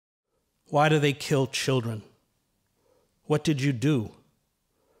Why do they kill children? What did you do?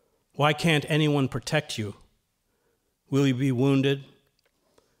 Why can't anyone protect you? Will you be wounded?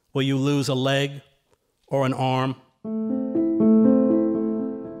 Will you lose a leg or an arm?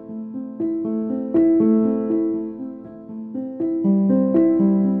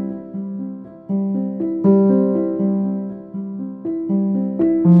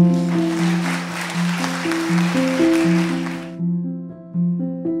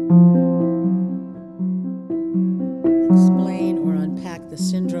 Explain or unpack the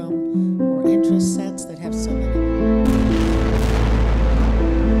syndrome or interest sets that have so many.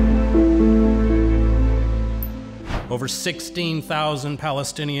 Over 16,000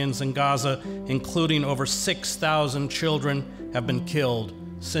 Palestinians in Gaza, including over 6,000 children, have been killed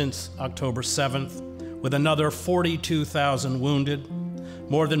since October 7th, with another 42,000 wounded.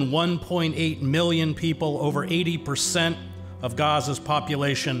 More than 1.8 million people, over 80% of Gaza's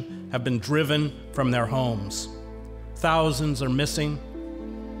population, have been driven from their homes. Thousands are missing,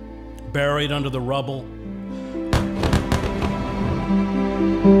 buried under the rubble.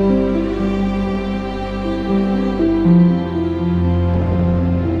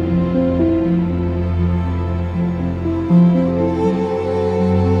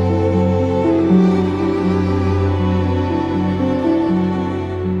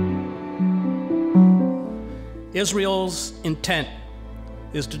 Israel's intent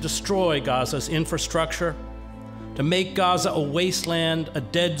is to destroy Gaza's infrastructure, to make Gaza a wasteland, a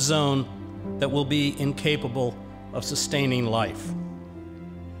dead zone that will be incapable of sustaining life.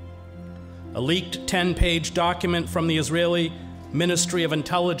 A leaked 10-page document from the Israeli Ministry of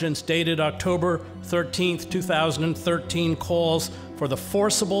Intelligence dated October 13, 2013 calls for the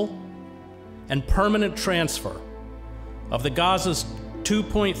forcible and permanent transfer of the Gaza's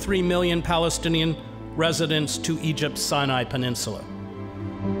 2.3 million Palestinian residents to Egypt's Sinai Peninsula.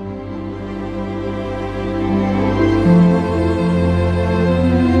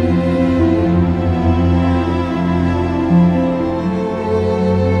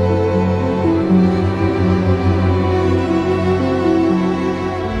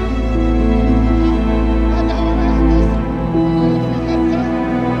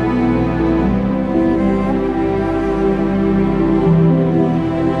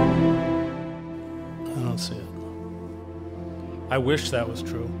 I wish that was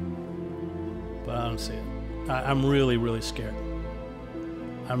true, but I don't see it. I'm really, really scared.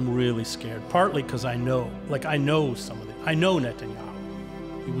 I'm really scared, partly because I know some of it. I know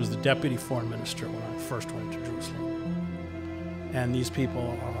Netanyahu. He was the deputy foreign minister when I first went to Jerusalem. And these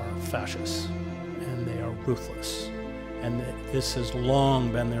people are fascists, and they are ruthless. And this has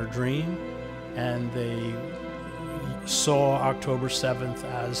long been their dream, and they saw October 7th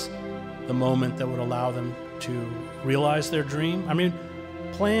as the moment that would allow them to realize their dream. I mean,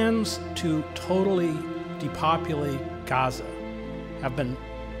 plans to totally depopulate Gaza have been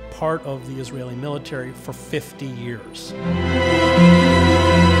part of the Israeli military for 50 years.